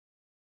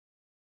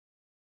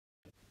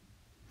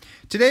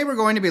Today we're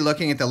going to be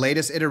looking at the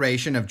latest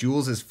iteration of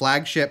Joolz's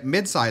flagship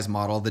mid-size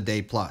model, the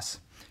Day Plus.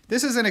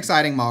 This is an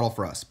exciting model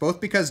for us, both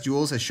because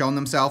Joolz has shown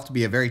themselves to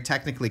be a very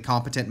technically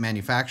competent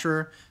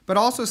manufacturer, but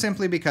also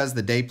simply because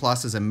the Day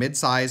Plus is a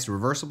mid-sized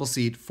reversible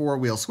seat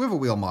 4-wheel swivel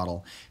wheel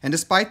model, and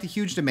despite the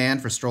huge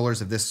demand for strollers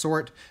of this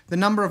sort, the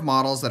number of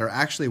models that are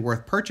actually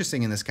worth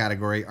purchasing in this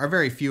category are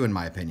very few in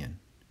my opinion.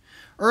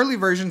 Early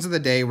versions of the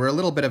Day were a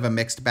little bit of a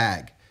mixed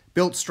bag.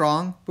 Built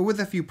strong, but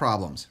with a few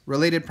problems,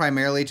 related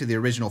primarily to the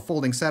original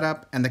folding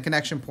setup and the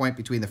connection point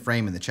between the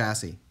frame and the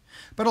chassis.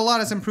 But a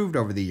lot has improved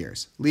over the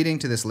years, leading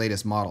to this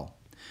latest model.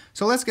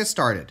 So let's get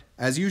started,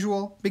 as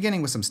usual,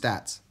 beginning with some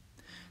stats.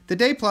 The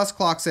Day Plus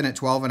clocks in at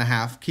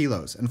 12.5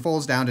 kilos and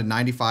folds down to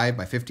 95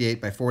 by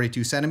 58 by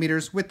 42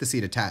 centimeters with the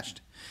seat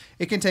attached.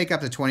 It can take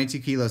up to 22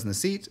 kilos in the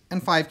seat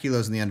and 5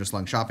 kilos in the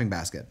underslung shopping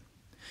basket.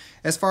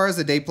 As far as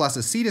the Day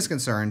Plus's seat is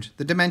concerned,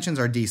 the dimensions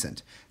are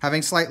decent,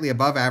 having slightly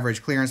above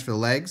average clearance for the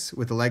legs,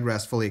 with the leg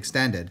rest fully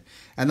extended,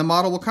 and the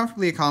model will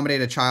comfortably accommodate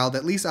a child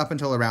at least up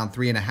until around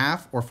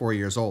 3.5 or 4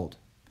 years old.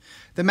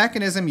 The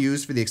mechanism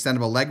used for the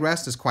extendable leg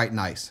rest is quite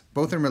nice,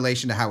 both in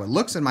relation to how it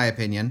looks in my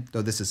opinion,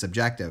 though this is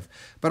subjective,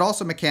 but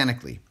also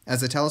mechanically,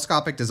 as the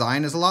telescopic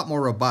design is a lot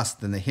more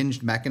robust than the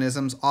hinged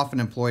mechanisms often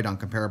employed on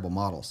comparable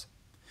models.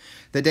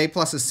 The Day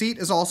Plus's seat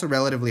is also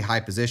relatively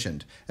high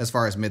positioned, as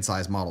far as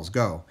mid-size models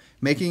go,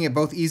 making it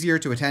both easier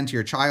to attend to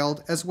your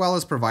child, as well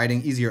as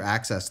providing easier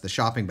access to the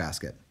shopping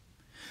basket.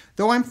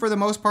 Though I'm for the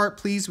most part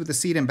pleased with the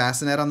seat and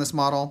bassinet on this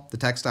model, the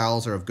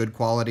textiles are of good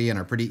quality and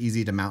are pretty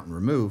easy to mount and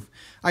remove,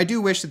 I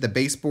do wish that the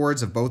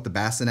baseboards of both the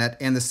bassinet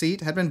and the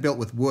seat had been built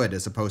with wood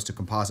as opposed to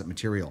composite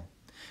material.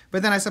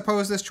 But then I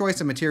suppose this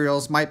choice of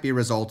materials might be a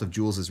result of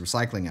Joolz's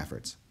recycling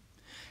efforts.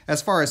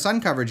 As far as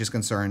sun coverage is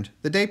concerned,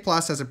 the Day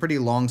Plus has a pretty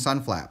long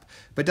sun flap,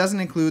 but doesn't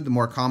include the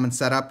more common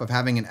setup of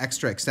having an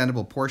extra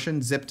extendable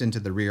portion zipped into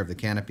the rear of the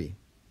canopy.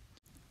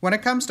 When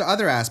it comes to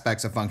other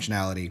aspects of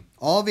functionality,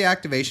 all the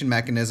activation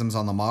mechanisms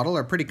on the model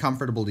are pretty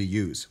comfortable to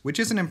use, which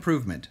is an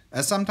improvement,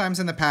 as sometimes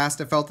in the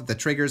past I felt that the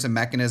triggers and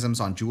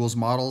mechanisms on Joolz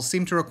models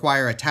seem to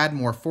require a tad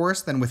more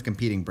force than with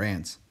competing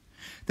brands.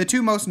 The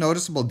two most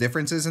noticeable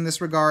differences in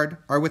this regard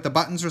are with the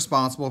buttons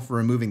responsible for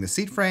removing the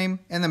seat frame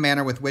and the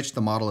manner with which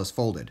the model is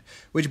folded,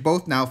 which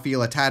both now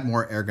feel a tad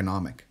more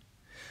ergonomic.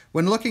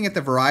 When looking at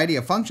the variety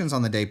of functions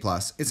on the Day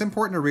Plus, it's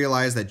important to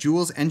realize that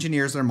Joolz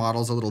engineers their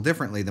models a little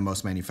differently than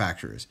most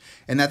manufacturers,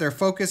 and that their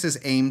focus is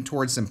aimed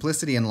towards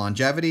simplicity and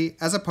longevity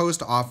as opposed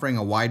to offering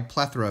a wide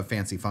plethora of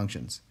fancy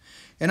functions.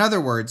 In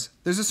other words,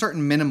 there's a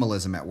certain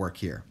minimalism at work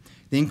here,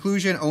 the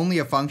inclusion only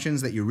of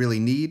functions that you really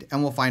need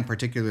and will find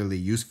particularly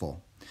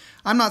useful.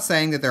 I'm not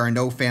saying that there are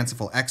no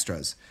fanciful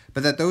extras,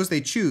 but that those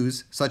they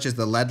choose, such as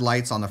the LED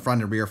lights on the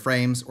front and rear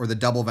frames or the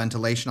double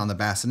ventilation on the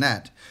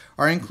bassinet,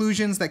 are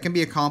inclusions that can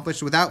be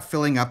accomplished without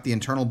filling up the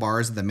internal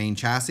bars of the main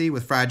chassis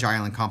with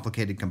fragile and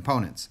complicated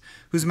components,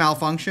 whose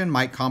malfunction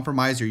might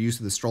compromise your use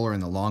of the stroller in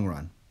the long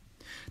run.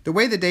 The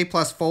way the Day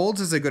Plus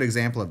folds is a good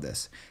example of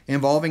this,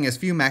 involving as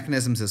few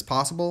mechanisms as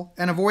possible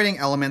and avoiding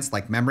elements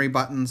like memory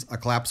buttons, a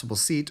collapsible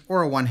seat,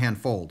 or a one-hand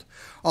fold,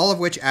 all of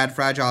which add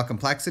fragile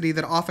complexity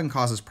that often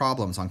causes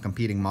problems on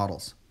competing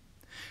models.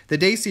 The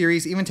Day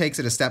series even takes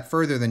it a step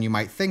further than you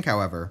might think,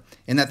 however,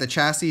 in that the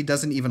chassis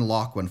doesn't even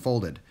lock when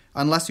folded,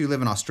 unless you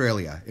live in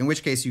Australia, in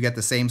which case you get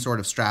the same sort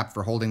of strap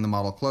for holding the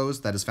model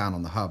closed that is found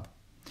on the hub.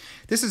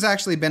 This has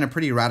actually been a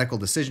pretty radical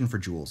decision for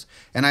Joolz,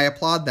 and I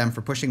applaud them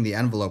for pushing the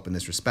envelope in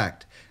this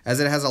respect, as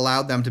it has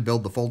allowed them to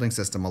build the folding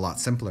system a lot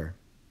simpler.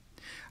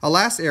 A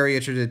last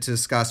area to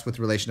discuss with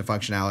relation to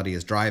functionality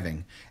is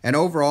driving, and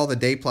overall the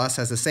Day Plus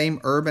has the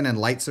same urban and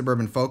light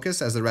suburban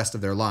focus as the rest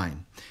of their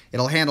line.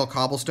 It'll handle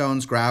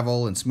cobblestones,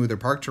 gravel, and smoother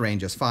park terrain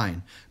just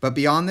fine, but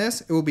beyond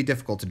this it will be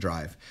difficult to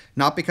drive,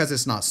 not because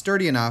it's not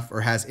sturdy enough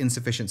or has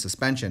insufficient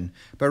suspension,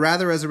 but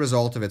rather as a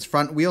result of its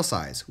front wheel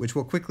size, which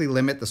will quickly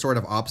limit the sort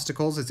of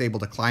obstacles it's able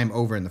to climb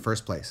over in the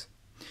first place.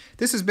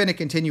 This has been a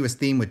continuous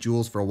theme with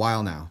Joolz for a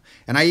while now,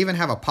 and I even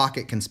have a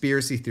pocket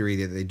conspiracy theory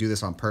that they do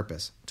this on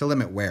purpose, to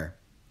limit wear.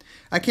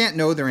 I can't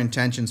know their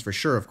intentions for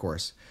sure, of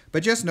course,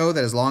 but just know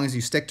that as long as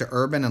you stick to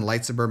urban and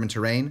light suburban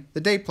terrain,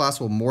 the Day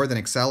Plus will more than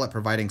excel at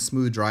providing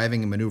smooth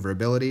driving and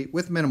maneuverability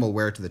with minimal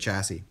wear to the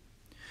chassis.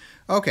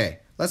 Okay,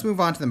 let's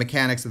move on to the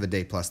mechanics of the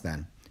Day Plus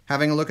then,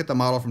 having a look at the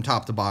model from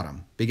top to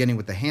bottom, beginning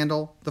with the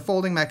handle, the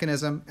folding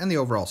mechanism, and the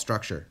overall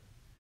structure.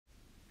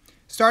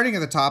 Starting at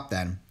the top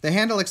then, the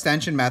handle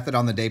extension method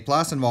on the Day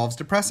Plus involves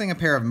depressing a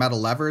pair of metal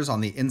levers on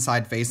the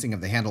inside facing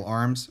of the handle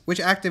arms, which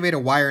activate a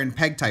wire and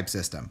peg type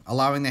system,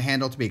 allowing the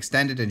handle to be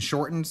extended and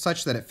shortened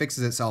such that it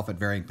fixes itself at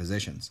varying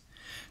positions.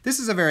 This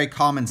is a very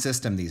common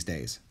system these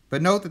days,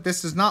 but note that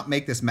this does not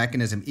make this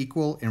mechanism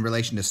equal in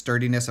relation to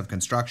sturdiness of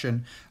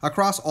construction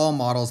across all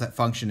models that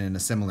function in a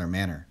similar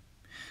manner.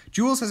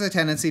 Joolz has a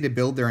tendency to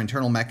build their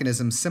internal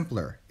mechanisms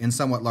simpler, in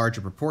somewhat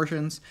larger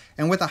proportions,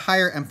 and with a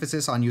higher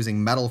emphasis on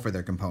using metal for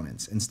their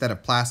components, instead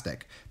of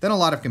plastic, than a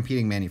lot of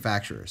competing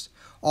manufacturers,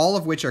 all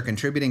of which are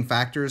contributing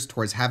factors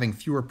towards having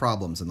fewer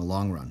problems in the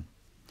long run.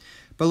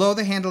 Below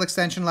the handle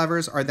extension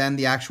levers are then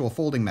the actual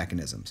folding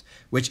mechanisms,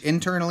 which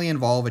internally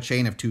involve a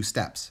chain of 2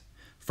 steps.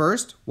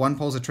 First, one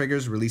pulls the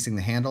triggers releasing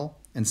the handle,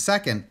 and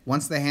second,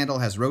 once the handle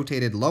has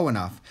rotated low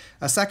enough,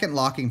 a second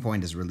locking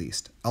point is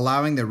released,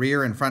 allowing the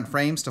rear and front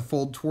frames to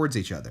fold towards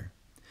each other.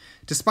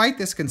 Despite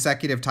this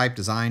consecutive type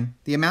design,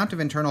 the amount of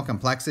internal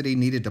complexity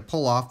needed to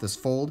pull off this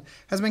fold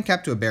has been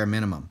kept to a bare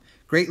minimum,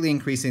 greatly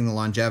increasing the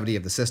longevity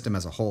of the system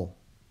as a whole.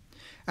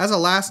 As a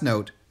last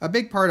note, a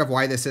big part of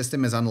why this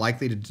system is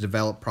unlikely to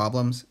develop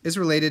problems is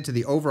related to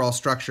the overall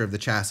structure of the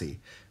chassis,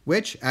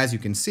 which, as you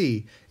can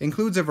see,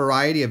 includes a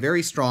variety of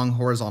very strong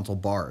horizontal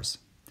bars.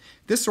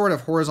 This sort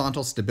of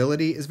horizontal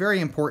stability is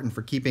very important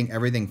for keeping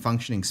everything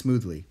functioning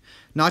smoothly,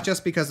 not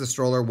just because the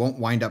stroller won't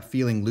wind up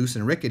feeling loose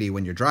and rickety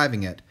when you're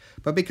driving it,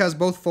 but because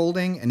both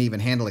folding and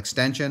even handle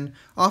extension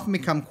often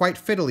become quite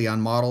fiddly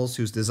on models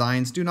whose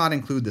designs do not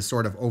include this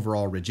sort of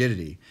overall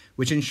rigidity,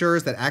 which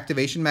ensures that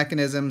activation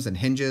mechanisms and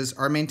hinges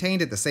are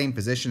maintained at the same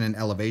position and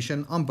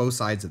elevation on both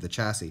sides of the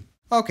chassis.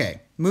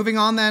 Okay, moving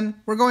on then,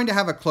 we're going to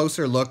have a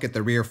closer look at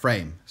the rear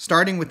frame,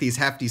 starting with these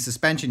hefty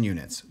suspension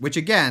units, which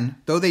again,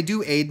 though they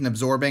do aid in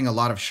absorbing a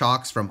lot of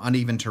shocks from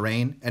uneven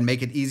terrain and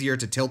make it easier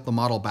to tilt the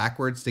model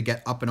backwards to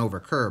get up and over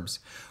curbs,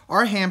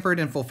 are hampered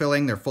in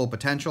fulfilling their full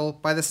potential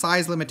by the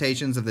size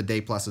limitations of the Day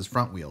Plus's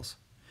front wheels.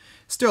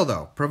 Still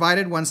though,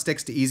 provided one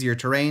sticks to easier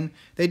terrain,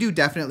 they do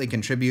definitely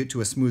contribute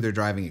to a smoother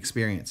driving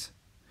experience.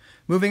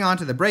 Moving on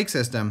to the brake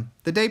system,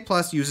 the Day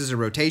Plus uses a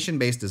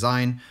rotation-based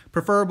design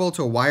preferable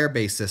to a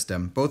wire-based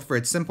system, both for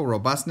its simple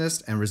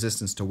robustness and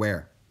resistance to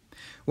wear.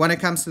 When it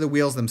comes to the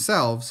wheels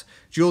themselves,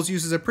 Joolz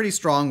uses a pretty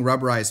strong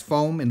rubberized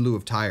foam in lieu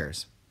of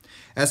tires.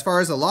 As far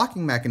as the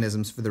locking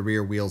mechanisms for the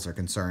rear wheels are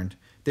concerned,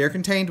 they are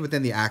contained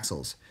within the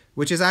axles,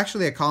 which is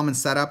actually a common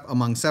setup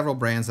among several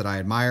brands that I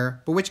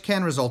admire, but which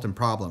can result in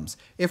problems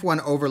if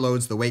one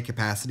overloads the weight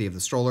capacity of the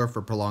stroller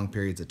for prolonged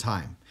periods of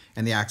time,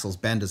 and the axles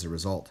bend as a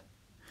result.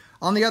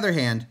 On the other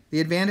hand, the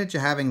advantage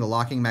of having the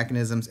locking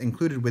mechanisms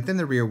included within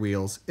the rear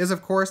wheels is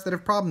of course that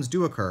if problems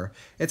do occur,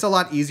 it's a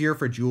lot easier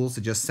for Joolz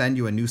to just send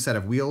you a new set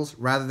of wheels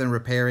rather than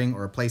repairing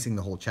or replacing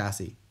the whole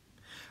chassis.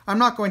 I'm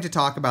not going to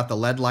talk about the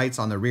LED lights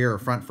on the rear or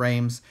front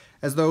frames,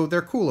 as though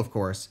they're cool of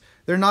course,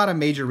 they're not a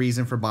major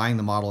reason for buying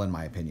the model in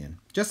my opinion,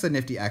 just a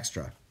nifty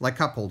extra, like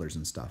cup holders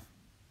and stuff.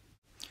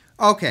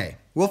 Okay,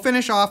 we'll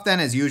finish off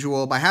then as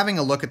usual by having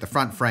a look at the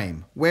front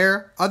frame,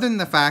 where, other than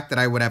the fact that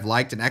I would have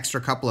liked an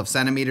extra couple of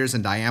centimeters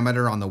in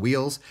diameter on the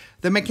wheels,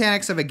 the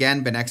mechanics have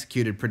again been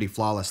executed pretty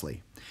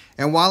flawlessly.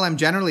 And while I'm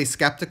generally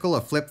skeptical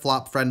of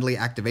flip-flop friendly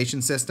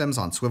activation systems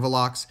on swivel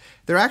locks,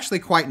 they're actually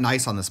quite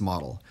nice on this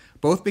model,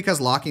 both because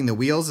locking the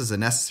wheels is a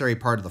necessary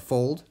part of the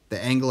fold,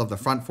 the angle of the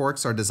front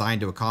forks are designed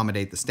to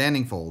accommodate the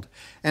standing fold,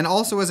 and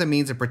also as a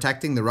means of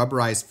protecting the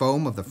rubberized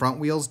foam of the front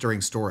wheels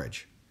during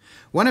storage.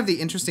 One of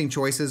the interesting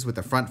choices with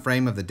the front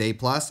frame of the Day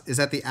Plus is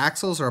that the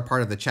axles are a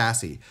part of the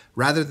chassis,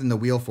 rather than the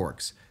wheel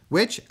forks,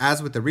 which,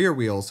 as with the rear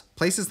wheels,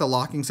 places the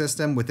locking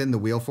system within the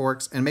wheel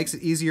forks and makes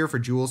it easier for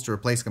Joolz to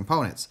replace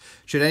components,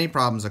 should any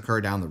problems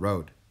occur down the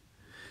road.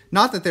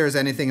 Not that there is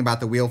anything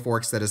about the wheel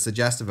forks that is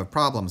suggestive of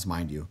problems,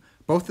 mind you.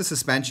 Both the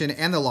suspension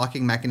and the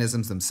locking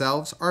mechanisms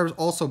themselves are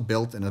also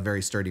built in a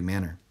very sturdy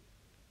manner.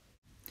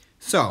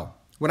 So,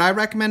 would I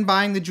recommend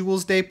buying the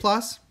Joolz Day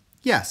Plus?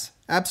 Yes,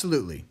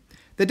 absolutely.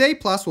 The Day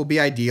Plus will be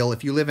ideal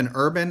if you live in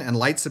urban and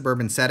light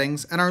suburban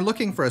settings and are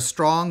looking for a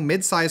strong,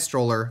 mid-sized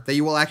stroller that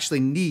you will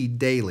actually need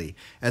daily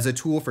as a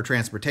tool for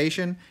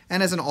transportation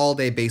and as an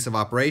all-day base of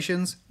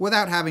operations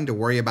without having to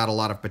worry about a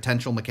lot of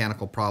potential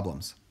mechanical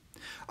problems.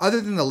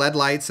 Other than the LED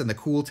lights and the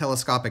cool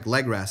telescopic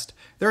leg rest,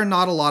 there are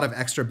not a lot of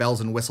extra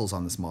bells and whistles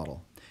on this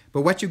model.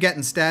 But what you get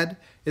instead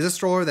is a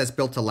stroller that's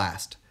built to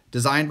last,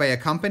 designed by a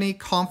company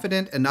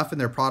confident enough in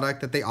their product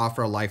that they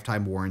offer a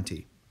lifetime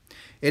warranty.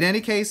 In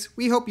any case,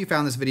 we hope you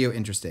found this video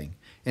interesting,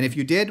 and if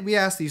you did, we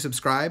ask that you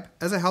subscribe,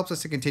 as it helps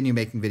us to continue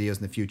making videos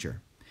in the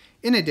future.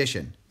 In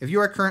addition, if you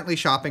are currently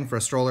shopping for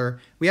a stroller,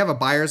 we have a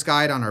buyer's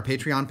guide on our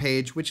Patreon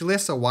page which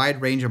lists a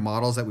wide range of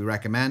models that we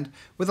recommend,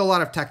 with a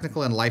lot of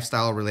technical and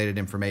lifestyle related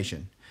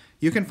information.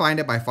 You can find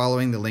it by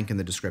following the link in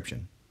the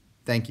description.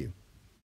 Thank you.